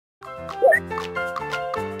Let's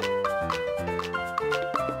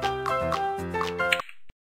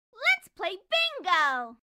play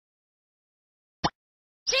bingo!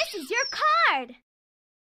 This is your card!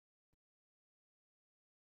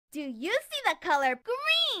 Do you see the color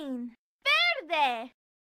green? Verde!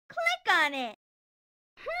 Click on it!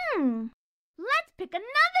 Let's pick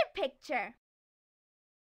another picture.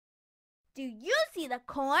 Do you see the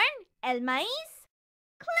corn? El maíz?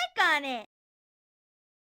 Click on it.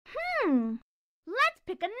 Let's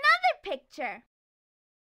pick another picture.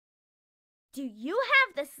 Do you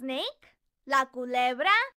have the snake? La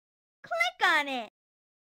culebra? Click on it.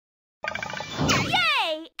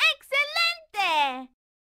 Yay! Excelente!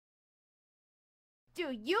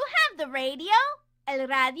 Do you have the radio? El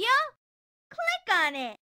radio? Click on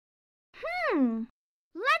it.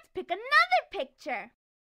 Let's pick another picture.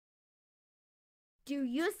 Do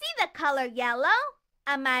you see the color yellow?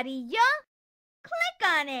 Amarillo? Click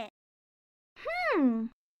on it.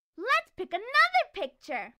 Let's pick another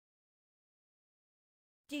picture.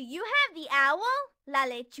 Do you have the owl? La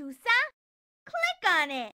lechuza? Click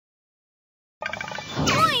on it.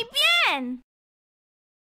 Muy bien!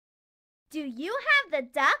 Do you have the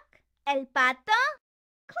duck? El pato?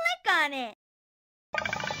 Click on it.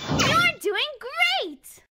 You're doing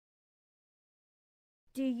great!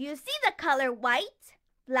 Do you see the color white?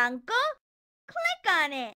 Blanco? Click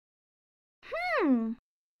on it.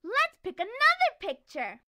 Let's pick another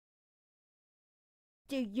picture.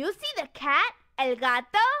 Do you see the cat? El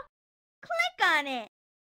gato? Click on it.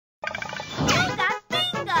 You got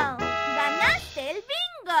bingo! Ganaste el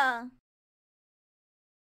bingo!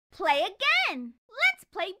 Play again! Let's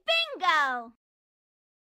play bingo!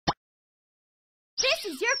 This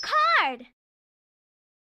is your card!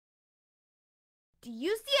 Do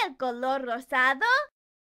you see el color rosado?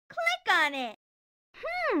 Click on it.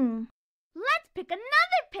 Let's pick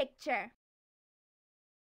another picture.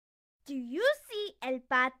 Do you see el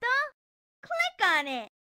pato? Click on it.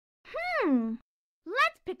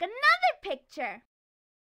 Let's pick another picture.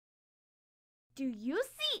 Do you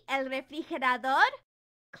see el refrigerador?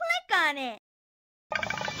 Click on it.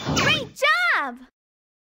 Great job!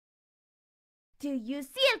 Do you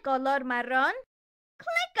see el color marrón?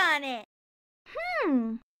 Click on it.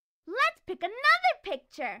 Let's pick another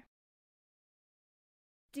picture.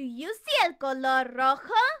 Do you see el color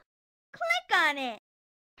rojo? Click on it.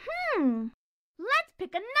 Let's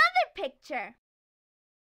pick another picture.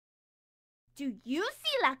 Do you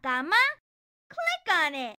see la cama? Click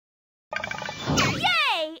on it.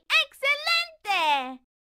 Yay! Excelente!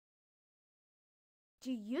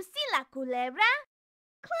 Do you see la culebra?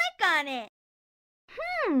 Click on it.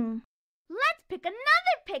 Let's pick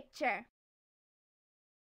another picture.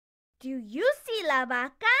 Do you see la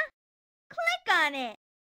vaca? Click on it.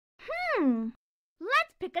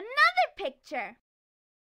 Let's pick another picture.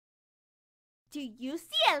 Do you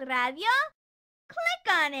see el radio? Click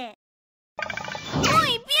on it.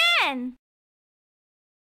 Muy bien!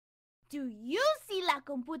 Do you see la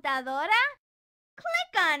computadora?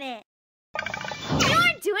 Click on it.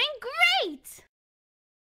 You're doing great!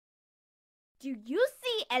 Do you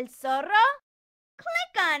see el zorro?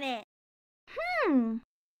 Click on it.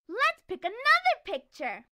 Let's pick another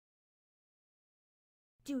picture.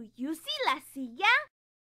 Do you see la silla?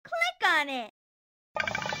 Click on it.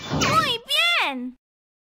 Muy bien!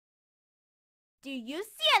 Do you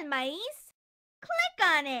see el maíz? Click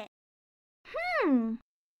on it.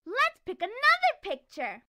 Let's pick another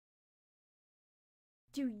picture.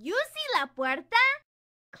 Do you see la puerta?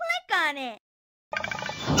 Click on it.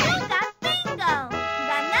 You got bingo!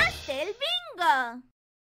 Ganaste el bingo!